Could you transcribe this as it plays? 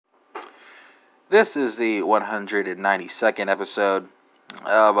This is the 192nd episode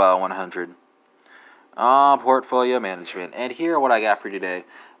of 100 portfolio management, and here what I got for you today.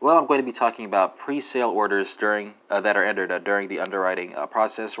 Well, I'm going to be talking about pre-sale orders during that are entered during the underwriting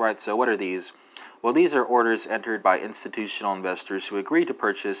process, right? So, what are these? Well, these are orders entered by institutional investors who agree to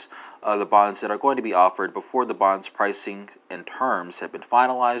purchase the bonds that are going to be offered before the bonds' pricing and terms have been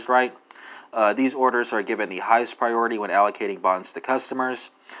finalized, right? These orders are given the highest priority when allocating bonds to customers.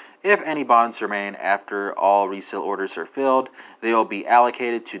 If any bonds remain after all resale orders are filled, they will be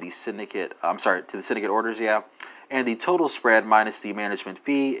allocated to the syndicate. To the syndicate orders, yeah. And the total spread minus the management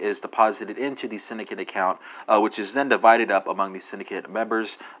fee is deposited into the syndicate account, which is then divided up among the syndicate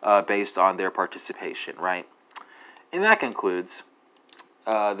members based on their participation, right? And that concludes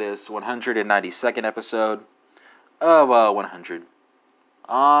this 192nd episode of 100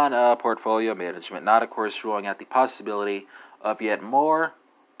 on portfolio management. Not, of course, ruling out the possibility of yet more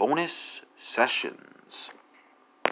bonus session.